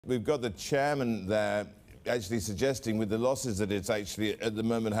we've got the chairman there actually suggesting, with the losses that it's actually at the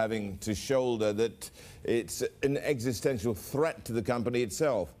moment having to shoulder, that it's an existential threat to the company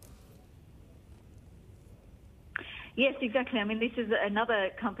itself. Yes, exactly. I mean, this is another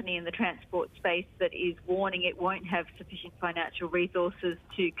company in the transport space that is warning it won't have sufficient financial resources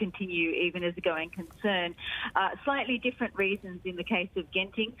to continue even as a going concern. Slightly different reasons in the case of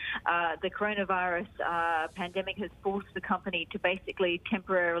Genting. The coronavirus pandemic has forced the company to basically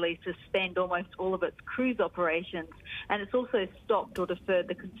temporarily suspend almost all of its cruise operations, and it's also stopped or deferred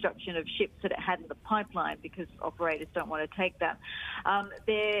the construction of ships that it had in the pipeline because operators don't want to take that.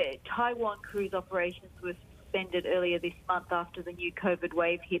 Their Taiwan cruise operations were suspended earlier this month after the new COVID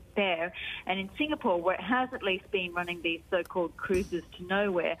wave hit there. And in Singapore, where it has at least been running these so-called cruises to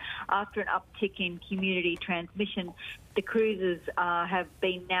nowhere, after an uptick in community transmission, the cruises have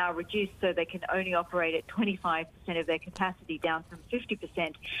been now reduced so they can only operate at 25% of their capacity, down from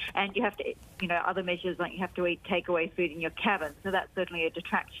 50%. And you have to, other measures like you have to eat takeaway food in your cabin. So that's certainly a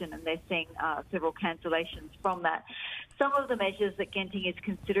detraction, and they're seeing several cancellations from that. Some of the measures that Genting is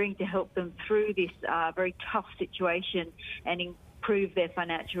considering to help them through this very tough situation and improve their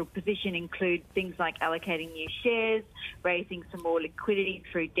financial position include things like allocating new shares, raising some more liquidity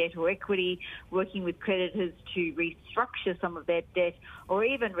through debt or equity, working with creditors to restructure some of their debt, or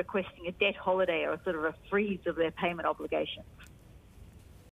even requesting a debt holiday or a sort of a freeze of their payment obligations.